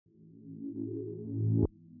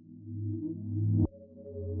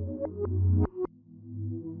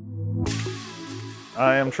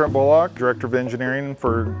I am Trent Bullock, Director of Engineering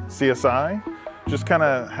for CSI. Just kind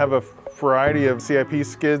of have a variety of CIP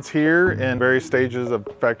skids here in various stages of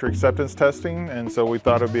factory acceptance testing, and so we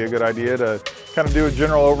thought it would be a good idea to kind of do a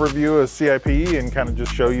general overview of CIP and kind of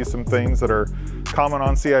just show you some things that are common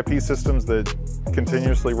on CIP systems that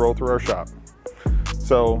continuously roll through our shop.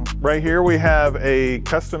 So right here we have a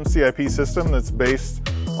custom CIP system that's based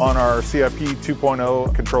on our CIP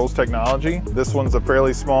 2.0 controls technology. This one's a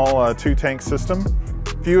fairly small two-tank system.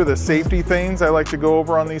 A few of the safety things I like to go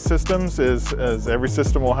over on these systems is every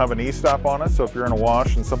system will have an e-stop on it. So if you're in a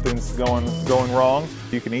wash and something's going wrong,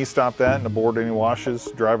 you can e-stop that and abort any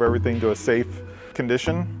washes, drive everything to a safe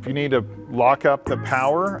condition. If you need to lock up the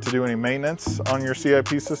power to do any maintenance on your CIP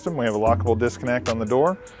system, we have a lockable disconnect on the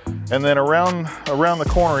door. And then around the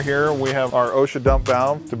corner here, we have our OSHA dump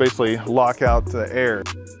valve to basically lock out the air.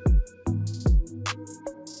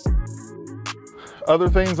 Other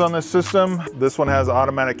things on this system, this one has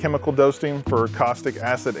automatic chemical dosing for caustic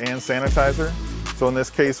acid and sanitizer. So in this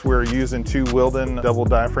case, we're using two Wilden double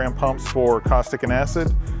diaphragm pumps for caustic and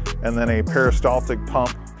acid, and then a peristaltic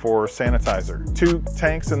pump for sanitizer. Two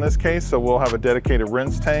tanks in this case, so we'll have a dedicated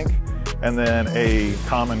rinse tank and then a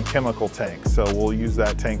common chemical tank. So we'll use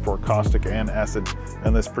that tank for caustic and acid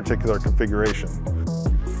in this particular configuration.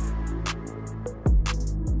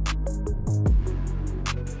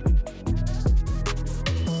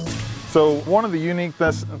 So one of the unique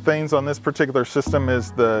things on this particular system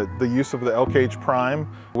is the use of the L-cage prime.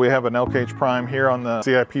 We have an L-cage prime here on the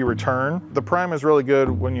CIP return. The prime is really good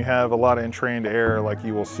when you have a lot of entrained air, like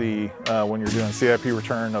you will see when you're doing CIP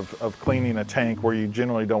return of cleaning a tank where you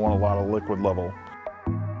generally don't want a lot of liquid level.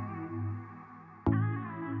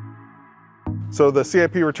 So the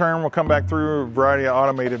CIP return will come back through a variety of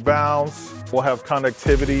automated valves. We'll have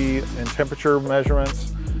conductivity and temperature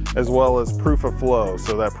measurements, as well as proof of flow.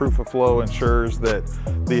 So that proof of flow ensures that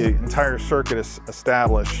the entire circuit is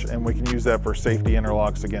established, and we can use that for safety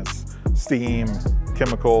interlocks against steam,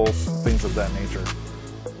 chemicals, things of that nature.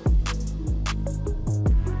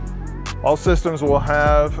 All systems will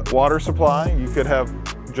have water supply. You could have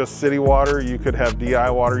just city water, you could have DI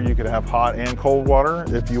water, you could have hot and cold water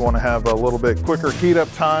if you want to have a little bit quicker heat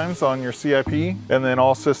up times on your CIP. And then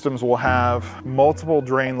all systems will have multiple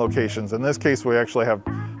drain locations. In this case, we actually have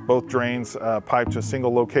both drains piped to a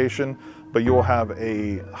single location, but you'll have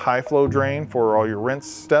a high flow drain for all your rinse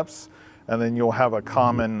steps, and then you'll have a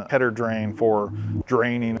common header drain for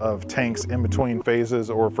draining of tanks in between phases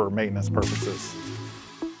or for maintenance purposes.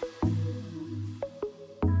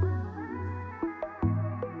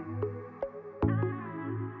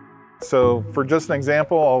 So for just an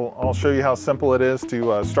example, I'll show you how simple it is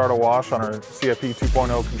to start a wash on our CIP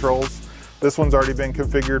 2.0 controls. This one's already been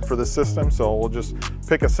configured for the system, so we'll just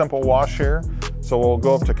pick a simple wash here. So we'll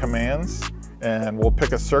go up to commands and we'll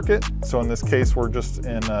pick a circuit. So in this case, we're just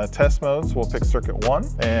in test modes. We'll pick circuit 1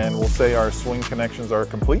 and we'll say our swing connections are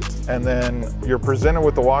complete. And then you're presented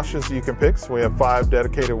with the washes you can pick. So we have 5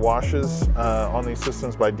 dedicated washes on these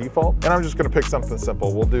systems by default. And I'm just gonna pick something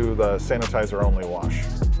simple. We'll do the sanitizer only wash.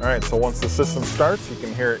 All right, so once the system starts, you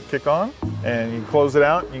can hear it kick on and you can close it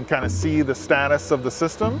out. You can kind of see the status of the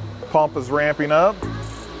system. Pump is ramping up.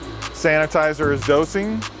 Sanitizer is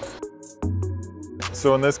dosing.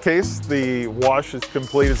 So in this case, the wash is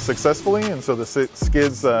completed successfully, and so the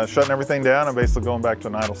skids shutting everything down and basically going back to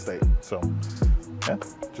an idle state. So yeah,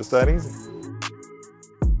 just that easy.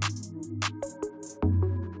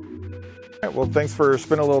 All right, well, thanks for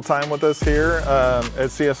spending a little time with us here at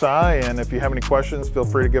CSI, and if you have any questions, feel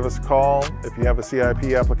free to give us a call. If you have a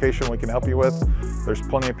CIP application we can help you with, there's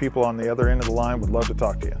plenty of people on the other end of the line would love to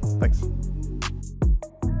talk to you. Thanks.